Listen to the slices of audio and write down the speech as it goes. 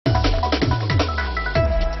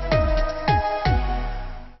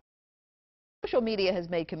Social media has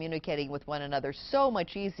made communicating with one another so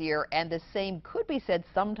much easier, and the same could be said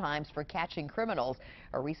sometimes for catching criminals.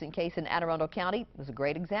 A recent case in Anne Arundel County was a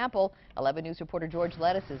great example. 11 News reporter George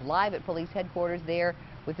Lettuce is live at police headquarters there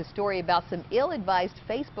with a story about some ill-advised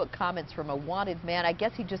Facebook comments from a wanted man. I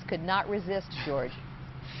guess he just could not resist, George.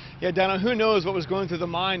 Yeah, Donna, who knows what was going through the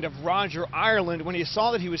mind of Roger Ireland when he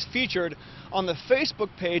saw that he was featured on the Facebook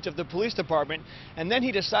page of the police department, and then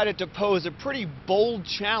he decided to pose a pretty bold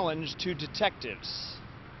challenge to detectives.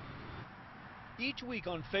 Each week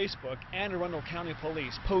on Facebook, Anne Arundel County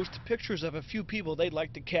Police post pictures of a few people they'd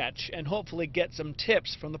like to catch and hopefully get some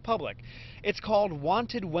tips from the public. It's called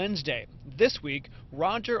Wanted Wednesday. This week,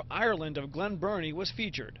 Roger Ireland of Glen Burnie was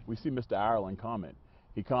featured. We see Mr. Ireland comment.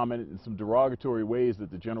 He commented in some derogatory ways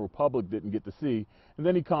that the general public didn't get to see, and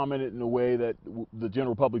then he commented in a way that the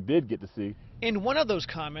general public did get to see. In one of those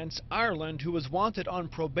comments, Ireland, who was wanted on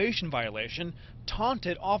probation violation,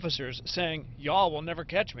 taunted officers, saying, "Y'all will never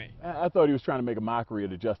catch me." I thought he was trying to make a mockery of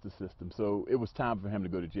the justice system, so it was time for him to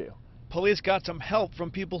go to jail. Police got some help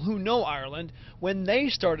from people who know Ireland when they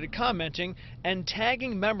started commenting and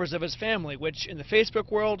tagging members of his family, which in the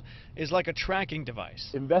Facebook world is like a tracking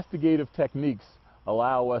device. Investigative techniques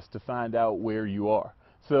allow us to find out where you are.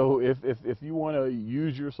 So if you want to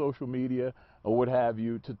use your social media or what have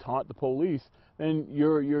you to taunt the police, then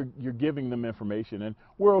you're giving them information, and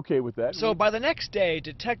we're okay with that. So by the next day,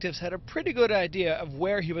 detectives had a pretty good idea of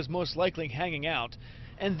where he was most likely hanging out.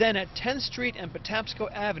 And then at 10th Street and Patapsco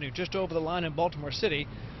Avenue, just over the line in Baltimore City,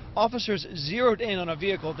 officers zeroed in on a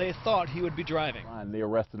vehicle they thought he would be driving. And they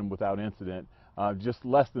arrested him without incident, just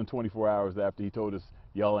less than 24 hours after he told us,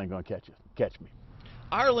 "Y'all ain't gonna catch me."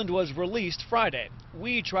 Ireland was released Friday.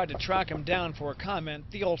 We tried to track him down for a comment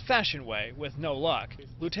the old-fashioned way, with no luck.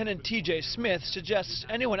 Lieutenant T.J. Smith suggests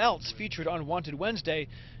anyone else featured on Wanted Wednesday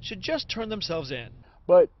should just turn themselves in.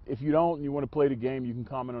 But if you don't and you want to play the game, you can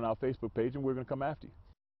comment on our Facebook page and we're going to come after you.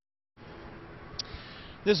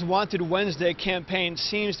 This Wanted Wednesday campaign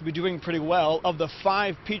seems to be doing pretty well. Of the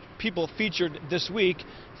 5 people featured this week,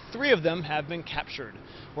 3 of them have been captured.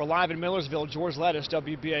 We're live in Millersville. George Lettuce,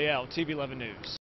 WBAL-TV 11 News.